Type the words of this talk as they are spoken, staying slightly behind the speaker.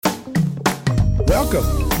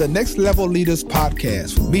Welcome to the Next Level Leaders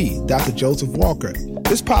Podcast with me, Dr. Joseph Walker.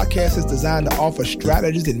 This podcast is designed to offer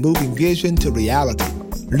strategies in moving vision to reality.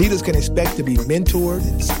 Leaders can expect to be mentored,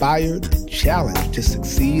 inspired, and challenged to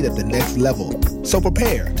succeed at the next level. So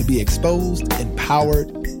prepare to be exposed,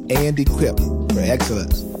 empowered, and equipped for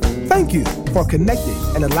excellence. Thank you for connecting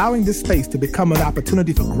and allowing this space to become an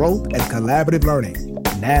opportunity for growth and collaborative learning.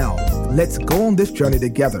 Now, let's go on this journey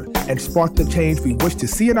together and spark the change we wish to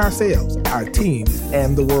see in ourselves, our teams,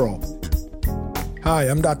 and the world. Hi,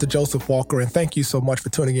 I'm Dr. Joseph Walker, and thank you so much for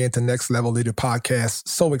tuning in to Next Level Leader Podcast.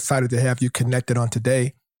 So excited to have you connected on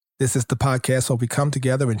today. This is the podcast where we come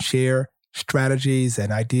together and share strategies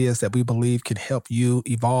and ideas that we believe can help you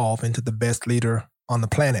evolve into the best leader on the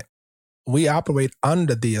planet. We operate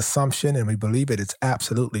under the assumption, and we believe it's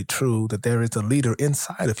absolutely true, that there is a leader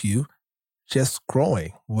inside of you just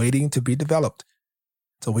growing, waiting to be developed.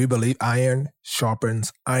 So we believe iron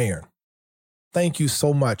sharpens iron. Thank you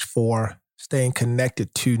so much for staying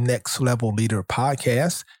connected to Next Level Leader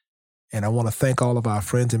Podcast. And I want to thank all of our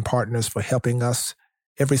friends and partners for helping us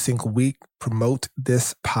every single week promote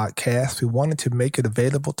this podcast. We wanted to make it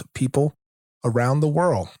available to people around the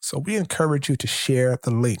world. So we encourage you to share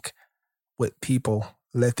the link with people.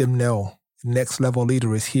 Let them know Next Level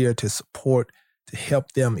Leader is here to support, to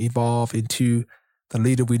help them evolve into the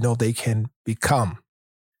leader we know they can become.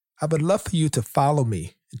 I would love for you to follow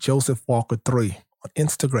me, Joseph Walker 3 on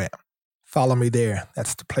Instagram. Follow me there.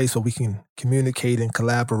 That's the place where we can communicate and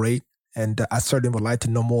collaborate. And I certainly would like to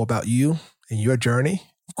know more about you and your journey.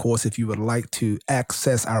 Of course, if you would like to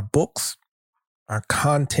access our books, our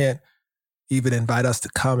content, even invite us to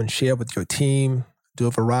come and share with your team, do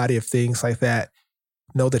a variety of things like that,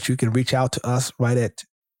 know that you can reach out to us right at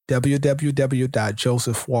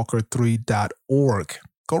www.josephwalker3.org.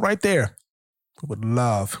 Go right there. We would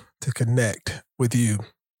love to connect with you.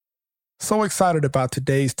 So excited about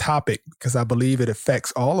today's topic because I believe it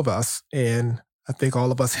affects all of us. And I think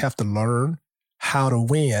all of us have to learn how to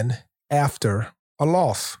win after a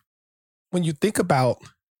loss. When you think about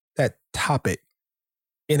that topic,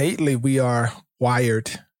 innately we are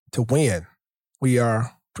wired to win. We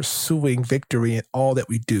are pursuing victory in all that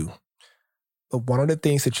we do. But one of the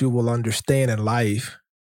things that you will understand in life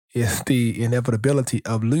is the inevitability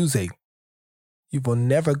of losing. You will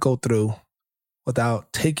never go through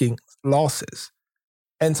without taking losses.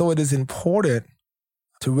 And so it is important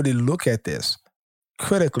to really look at this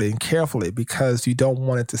critically and carefully because you don't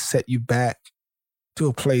want it to set you back to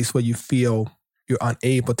a place where you feel you're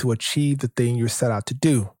unable to achieve the thing you're set out to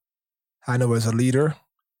do. I know as a leader,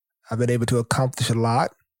 I've been able to accomplish a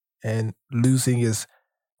lot, and losing is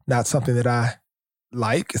not something that I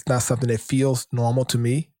like. It's not something that feels normal to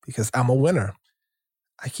me because I'm a winner.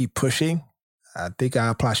 I keep pushing. I think I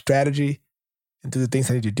apply strategy and do the things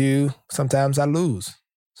I need to do. Sometimes I lose.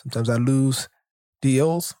 Sometimes I lose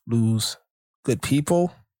deals, lose good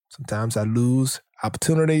people. Sometimes I lose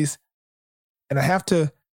opportunities. And I have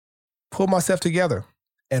to pull myself together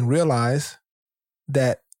and realize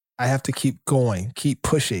that I have to keep going, keep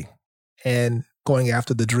pushing, and going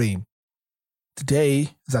after the dream.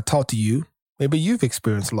 Today, as I talk to you, maybe you've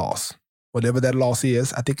experienced loss. Whatever that loss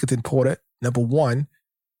is, I think it's important, number one,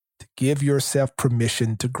 to give yourself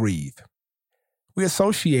permission to grieve. We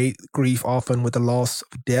associate grief often with the loss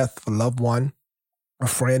of death of a loved one, a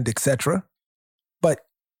friend, etc. But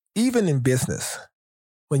even in business,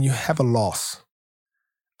 when you have a loss,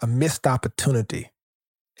 a missed opportunity,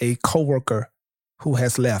 a coworker who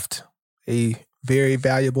has left, a very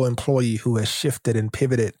valuable employee who has shifted and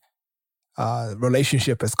pivoted,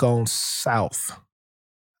 relationship has gone south,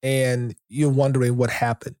 and you're wondering what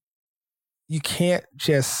happened. You can't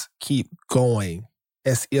just keep going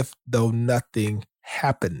as if though nothing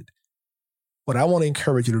happened. What I want to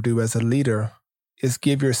encourage you to do as a leader is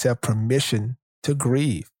give yourself permission to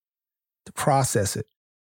grieve, to process it.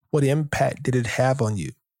 What impact did it have on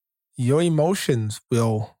you? Your emotions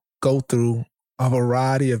will go through a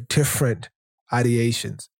variety of different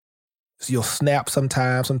ideations. So you'll snap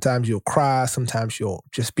sometimes you'll cry, sometimes you'll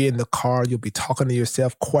just be in the car, you'll be talking to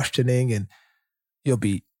yourself, questioning, and you'll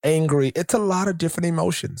be angry. It's a lot of different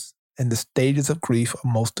emotions, and the stages of grief are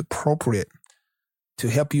most appropriate to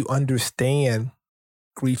help you understand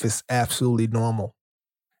grief is absolutely normal.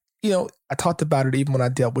 I talked about it even when I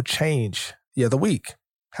dealt with change the other week,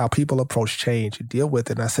 how people approach change and deal with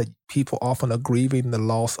it. And I said people often are grieving the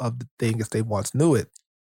loss of the thing as they once knew it.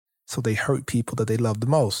 So they hurt people that they love the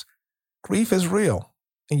most. Grief is real,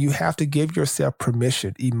 and you have to give yourself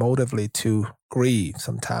permission emotively to grieve.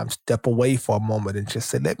 Sometimes step away for a moment and just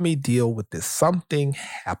say, let me deal with this. Something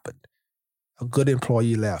happened. A good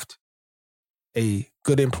employee left. A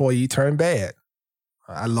good employee turned bad.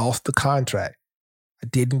 I lost the contract. I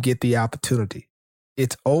didn't get the opportunity.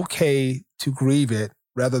 It's okay to grieve it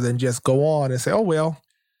rather than just go on and say, oh, well,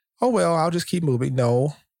 I'll just keep moving.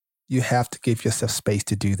 No, you have to give yourself space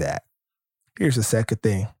to do that. Here's the second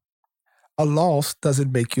thing. A loss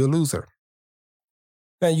doesn't make you a loser.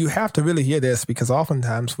 Now you have to really hear this because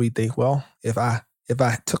oftentimes we think, well, if I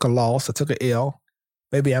took a loss or took an L,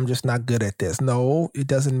 maybe I'm just not good at this. No, it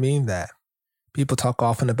doesn't mean that. People talk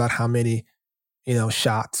often about how many,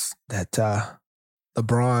 shots that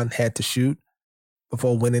LeBron had to shoot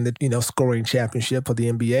before winning the, scoring championship for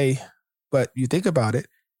the NBA. But you think about it,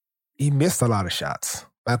 he missed a lot of shots.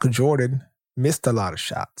 Michael Jordan missed a lot of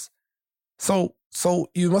shots. So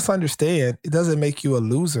you must understand it doesn't make you a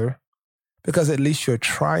loser because at least you're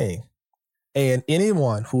trying. And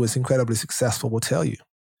anyone who is incredibly successful will tell you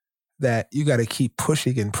that you got to keep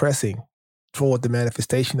pushing and pressing toward the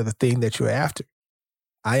manifestation of the thing that you're after.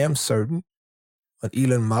 I am certain when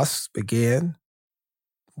Elon Musk began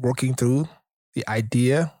working through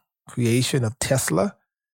the creation of Tesla,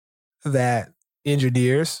 that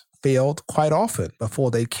engineers failed quite often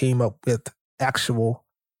before they came up with actual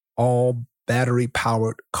all battery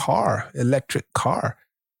powered electric car.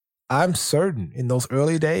 I'm certain in those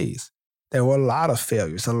early days, there were a lot of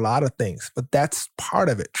failures, a lot of things, but that's part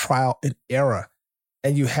of it, trial and error.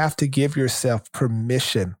 And you have to give yourself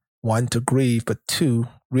permission, one, to grieve, but two,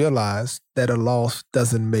 realize that a loss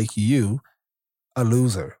doesn't make you a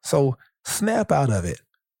loser. So snap out of it.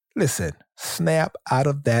 Listen, snap out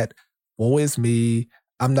of that, woe is me,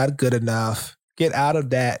 I'm not good enough. Get out of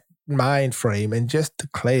that mind frame and just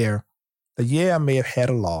declare that, yeah, I may have had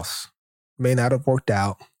a loss, may not have worked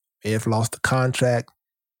out, may have lost the contract,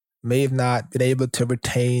 may have not been able to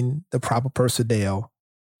retain the proper personnel,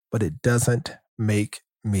 but it doesn't make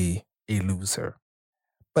me a loser.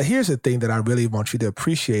 But here's the thing that I really want you to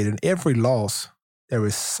appreciate. In every loss, there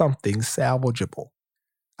is something salvageable.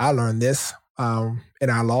 I learned this. In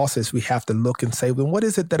our losses, we have to look and say, well, what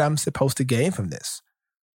is it that I'm supposed to gain from this?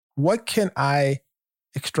 What can I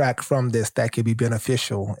extract from this that can be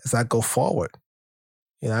beneficial as I go forward?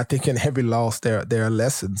 I think in every loss, there are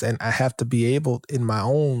lessons, and I have to be able in my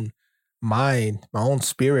own mind, my own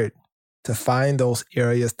spirit, to find those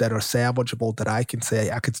areas that are salvageable that I can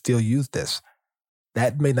say, I could still use this.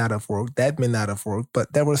 That may not have worked. That may not have worked,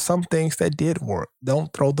 but there were some things that did work.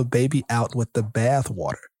 Don't throw the baby out with the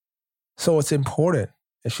bathwater. So it's important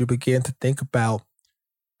as you begin to think about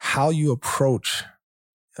how you approach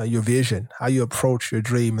your vision, how you approach your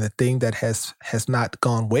dream, and the thing that has not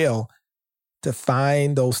gone well, to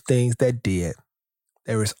find those things that did.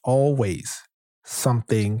 There is always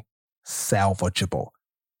something salvageable.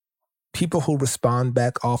 People who respond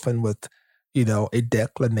back often with, a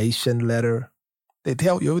declination letter, they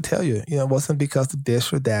will tell you, it wasn't because of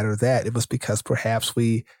this or that or that. It was because perhaps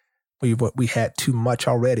we had too much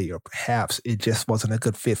already, or perhaps it just wasn't a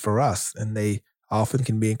good fit for us. And they often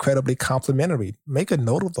can be incredibly complimentary. Make a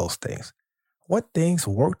note of those things. What things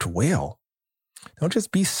worked well? Don't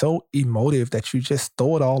just be so emotive that you just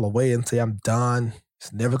throw it all away and say, I'm done.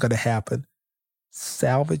 It's never going to happen.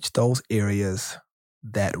 Salvage those areas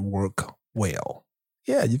that work well.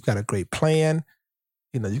 Yeah, you've got a great plan.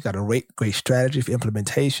 You've got a great strategy for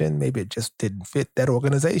implementation. Maybe it just didn't fit that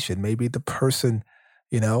organization. Maybe the person,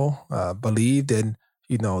 believed in,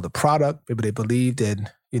 the product. Maybe they believed in,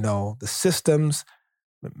 the systems.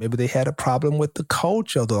 Maybe they had a problem with the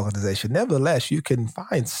culture of the organization. Nevertheless, you can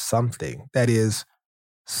find something that is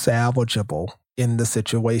salvageable in the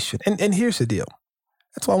situation. And here's the deal.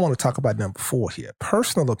 That's why I want to talk about number 4 here.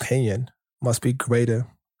 Personal opinion must be greater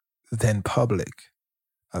than public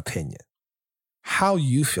opinion. How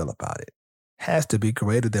you feel about it has to be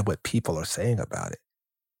greater than what people are saying about it.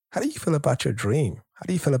 How do you feel about your dream? How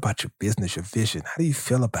do you feel about your business, your vision? How do you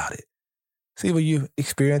feel about it? See, when you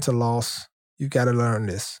experience a loss, you've got to learn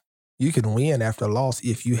this. You can win after a loss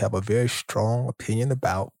if you have a very strong opinion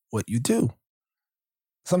about what you do.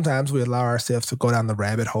 Sometimes we allow ourselves to go down the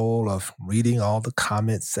rabbit hole of reading all the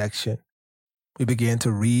comment section. We begin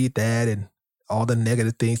to read that and all the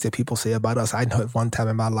negative things that people say about us. I know at one time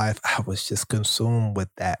in my life, I was just consumed with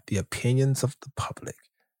that, the opinions of the public.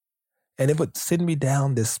 And it would send me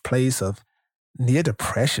down this place of near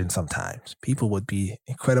depression sometimes. People would be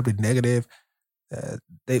incredibly negative.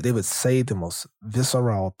 They would say the most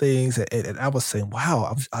visceral things. And I was saying,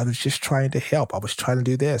 wow, I was just trying to help. I was trying to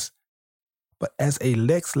do this. But as a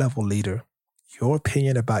next level leader, your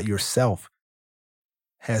opinion about yourself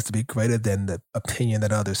has to be greater than the opinion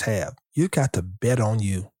that others have. You've got to bet on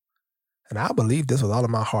you. And I believe this with all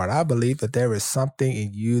of my heart. I believe that there is something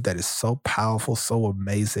in you that is so powerful, so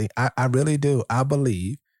amazing. I really do. I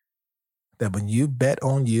believe that when you bet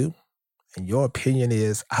on you and your opinion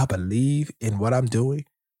is, I believe in what I'm doing,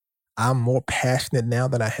 I'm more passionate now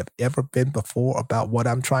than I have ever been before about what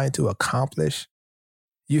I'm trying to accomplish,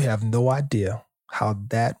 you have no idea how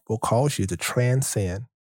that will cause you to transcend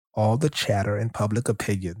all the chatter and public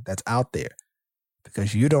opinion that's out there,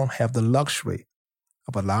 because you don't have the luxury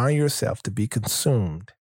of allowing yourself to be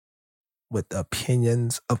consumed with the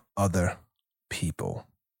opinions of other people.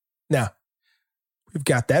 Now, we've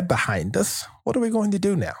got that behind us. What are we going to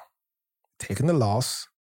do now? Taking the loss,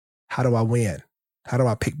 how do I win? How do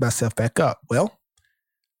I pick myself back up? Well,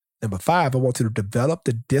 number 5, I want you to develop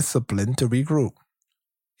the discipline to regroup.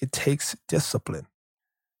 It takes discipline.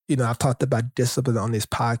 I've talked about discipline on this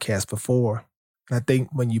podcast before. And I think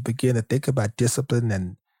when you begin to think about discipline,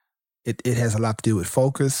 and it has a lot to do with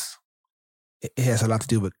focus. It has a lot to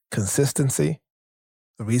do with consistency.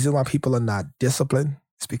 The reason why people are not disciplined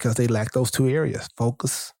is because they lack those 2 areas,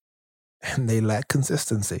 focus, and they lack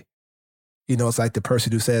consistency. It's like the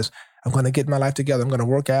person who says, I'm going to get my life together. I'm going to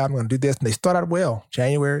work out. I'm going to do this. And they start out well,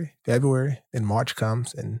 January, February, then March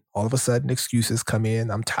comes, and all of a sudden excuses come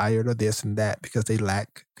in. I'm tired of this and that because they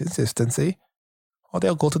lack consistency. Or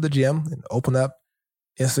they'll go to the gym and open up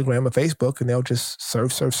Instagram or Facebook, and they'll just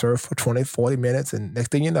surf for 20, 40 minutes. And next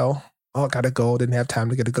thing you know, I got to go. Didn't have time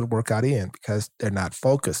to get a good workout in because they're not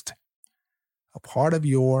focused. A part of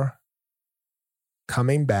your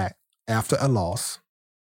coming back after a loss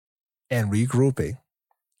and regrouping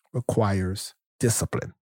requires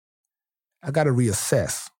discipline. I got to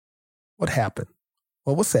reassess what happened,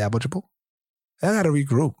 what was salvageable. I got to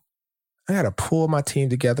regroup. I got to pull my team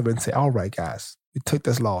together and say, all right, guys, we took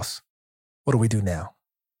this loss. What do we do now?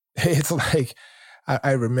 It's like,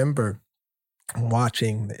 I remember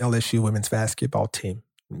watching the LSU women's basketball team.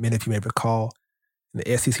 Many of you may recall in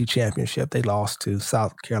the SEC championship, they lost to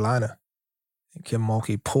South Carolina. And Kim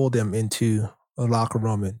Mulkey pulled them into the locker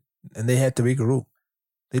room, and they had to regroup.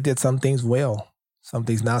 They did some things well, some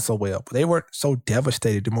things not so well. But they were so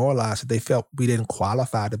devastated, demoralized, that they felt we didn't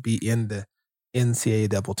qualify to be in the NCAA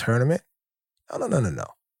double tournament. No.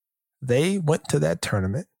 They went to that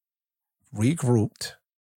tournament, regrouped,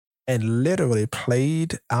 and literally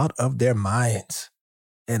played out of their minds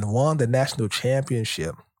and won the national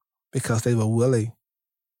championship because they were willing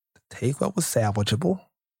to take what was salvageable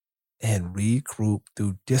and regroup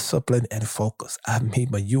through discipline and focus. I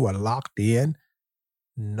mean, when you are locked in,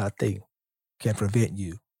 nothing can prevent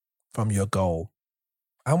you from your goal.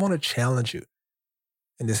 I want to challenge you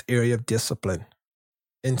in this area of discipline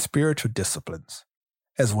and spiritual disciplines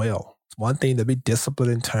as well. It's one thing to be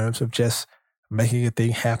disciplined in terms of just making a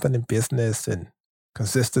thing happen in business and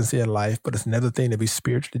consistency in life, but it's another thing to be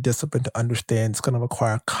spiritually disciplined, to understand it's going to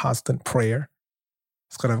require constant prayer.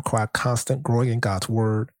 It's going to require constant growing in God's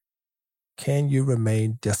word. Can you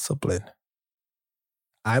remain disciplined?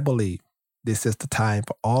 I believe this is the time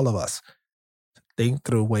for all of us to think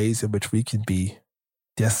through ways in which we can be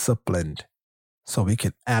disciplined so we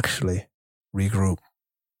can actually regroup.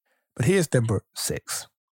 But here's number 6.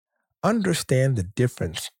 Understand the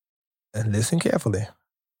difference, and listen carefully,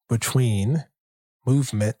 between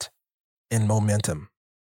movement and momentum.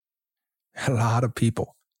 A lot of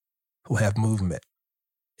people who have movement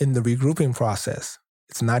in the regrouping process,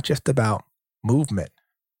 it's not just about movement.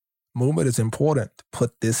 Movement is important to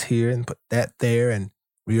put this here and put that there and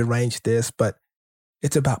rearrange this, but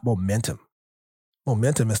it's about momentum.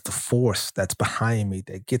 Momentum is the force that's behind me,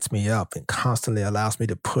 that gets me up and constantly allows me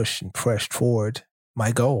to push and press toward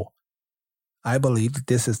my goal. I believe that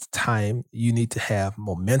this is the time you need to have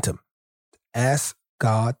momentum. Ask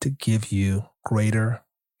God to give you greater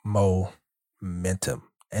momentum.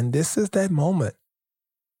 And this is that moment.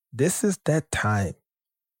 This is that time.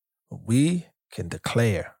 We can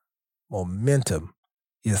declare momentum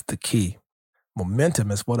is the key.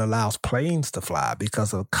 Momentum is what allows planes to fly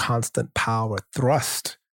because of constant power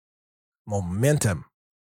thrust. Momentum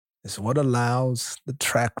is what allows the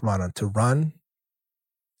track runner to run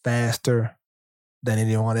faster than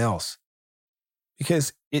anyone else.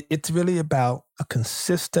 Because it's really about a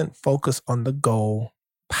consistent focus on the goal,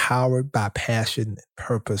 powered by passion and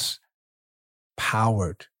purpose,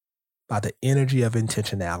 powered by the energy of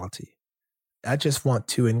intentionality. I just want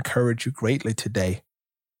to encourage you greatly today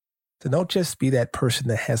to not just be that person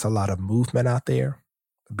that has a lot of movement out there,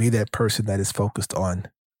 but be that person that is focused on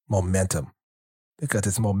momentum. Because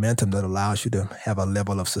it's momentum that allows you to have a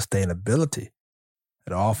level of sustainability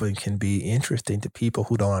that often can be interesting to people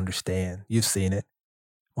who don't understand. You've seen it.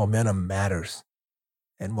 Momentum matters.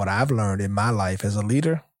 And what I've learned in my life as a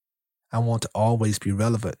leader, I want to always be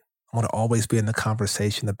relevant. I want to always be in the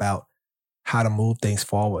conversation about how to move things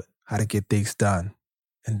forward, how to get things done.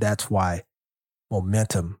 And that's why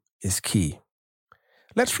Momentum is key.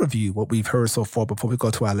 Let's review what we've heard so far before we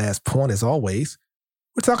go to our last point. As always,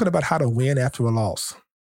 we're talking about how to win after a loss.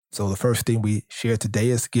 So the first thing we share today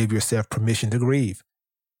is give yourself permission to grieve.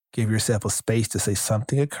 Give yourself a space to say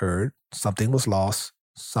something occurred, something was lost,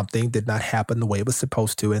 something did not happen the way it was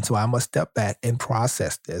supposed to, and so I must step back and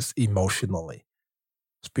process this emotionally,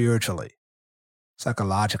 spiritually,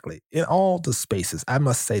 psychologically, in all the spaces. I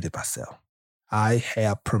must say to myself, I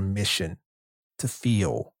have permission to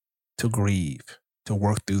feel, to grieve, to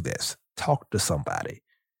work through this, talk to somebody.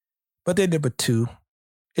 But then number two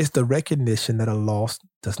is the recognition that a loss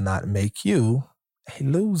does not make you a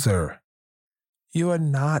loser. You are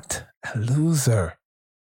not a loser.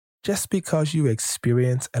 Just because you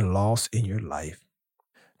experience a loss in your life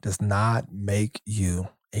does not make you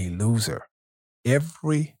a loser.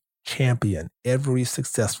 Every champion, every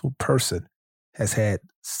successful person has had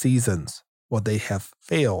seasons where they have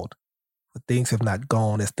failed, where things have not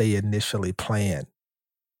gone as they initially planned.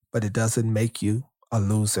 But it doesn't make you a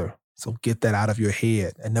loser. So get that out of your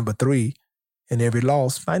head. And number three, in every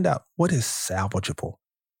loss, find out what is salvageable.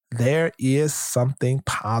 There is something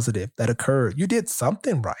positive that occurred. You did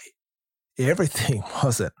something right. Everything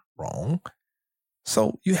wasn't wrong.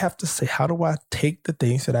 So you have to say, how do I take the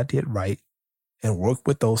things that I did right and work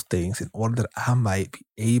with those things in order that I might be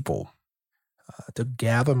able to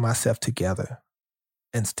gather myself together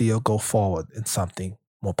and still go forward in something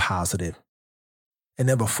more positive. And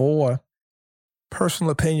number four,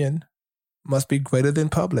 personal opinion must be greater than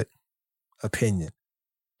public opinion.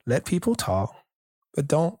 Let people talk, but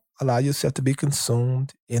don't allow yourself to be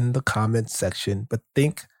consumed in the comment section, but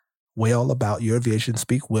think well about your vision,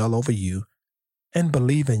 speak well over you, and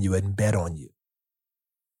believe in you and bet on you.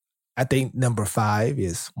 I think number five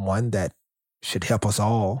is one that should help us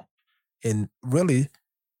all in really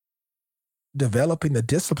developing the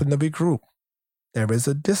discipline of regroup. There is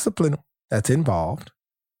a discipline that's involved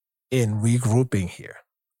in regrouping here,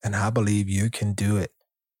 and I believe you can do it.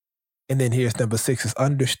 And then here's number six is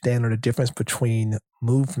understanding the difference between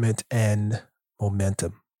movement and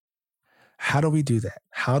momentum. How do we do that?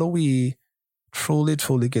 How do we truly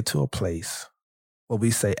get to a place where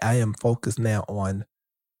we say, I am focused now on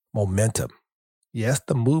momentum? Yes,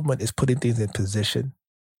 the movement is putting things in position,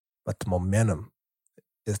 but the momentum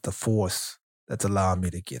is the force that's allowing me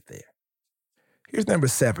to get there. Here's number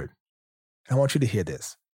seven. I want you to hear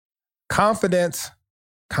this. Confidence,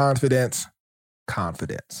 confidence,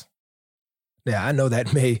 confidence. Now, I know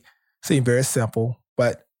that may seem very simple,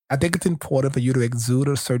 but I think it's important for you to exude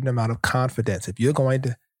a certain amount of confidence. If you're going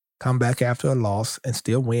to come back after a loss and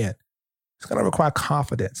still win, it's going to require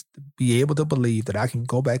confidence to be able to believe that I can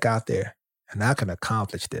go back out there and I can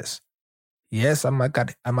accomplish this. Yes, I might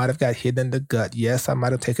have got hit in the gut. Yes, I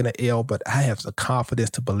might have taken an L, but I have the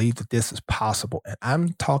confidence to believe that this is possible. And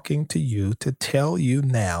I'm talking to you to tell you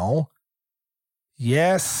now,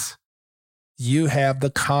 yes, you have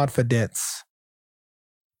the confidence.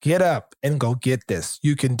 Get up and go get this.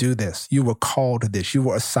 You can do this. You were called to this. You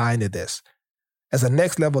were assigned to this. As a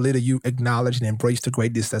next level leader, you acknowledge and embrace the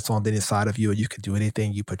greatness that's on the inside of you, and you can do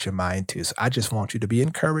anything you put your mind to. So I just want you to be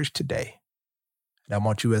encouraged today. And I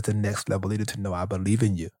want you as the next level leader to know I believe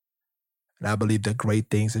in you. And I believe that great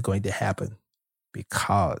things are going to happen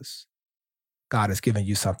because God has given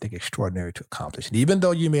you something extraordinary to accomplish. And even though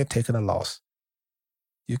you may have taken a loss,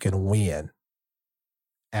 you can win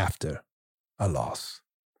after a loss.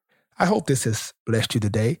 I hope this has blessed you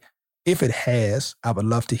today. If it has, I would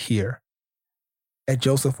love to hear at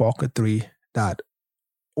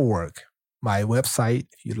josephwalker3.org, my website.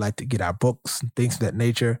 If you'd like to get our books and things of that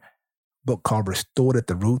nature, book called Restored at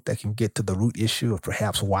the Root that can get to the root issue of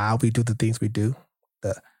perhaps why we do the things we do.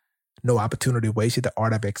 The No Opportunity Wasted, the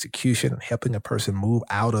art of execution, helping a person move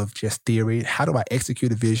out of just theory. How do I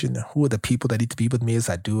execute a vision? Who are the people that need to be with me as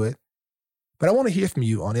I do it? But I want to hear from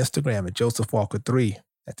you on Instagram at josephwalker3.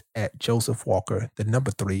 That's at josephwalker, the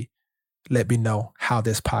number 3. Let me know how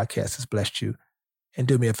this podcast has blessed you. And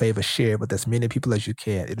do me a favor, share it with as many people as you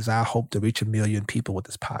can. It is our hope to reach 1 million people with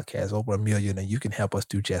this podcast, over 1 million, and you can help us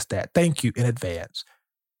do just that. Thank you in advance.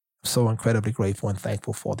 I'm so incredibly grateful and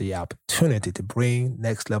thankful for the opportunity to bring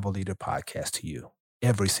Next Level Leader podcast to you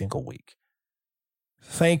every single week.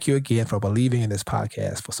 Thank you again for believing in this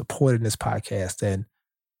podcast, for supporting this podcast. And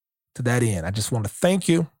to that end, I just want to thank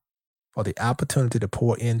you for the opportunity to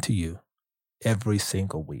pour into you every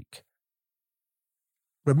single week.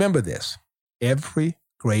 Remember this, every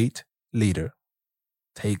great leader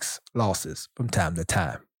takes losses from time to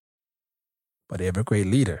time, but every great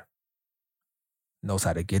leader knows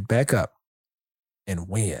how to get back up and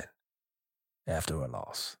win after a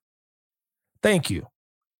loss. Thank you.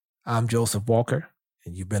 I'm Joseph Walker,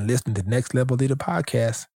 and you've been listening to Next Level Leader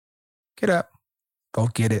Podcast. Get up, go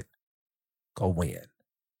get it, go win.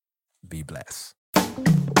 Be blessed.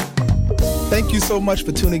 Thank you so much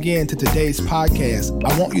for tuning in to today's podcast.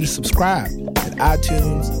 I want you to subscribe at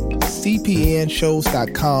iTunes,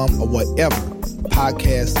 cpnshows.com, or whatever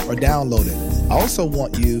podcasts are downloaded. I also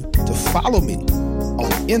want you to follow me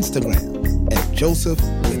on Instagram at Joseph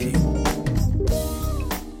with you.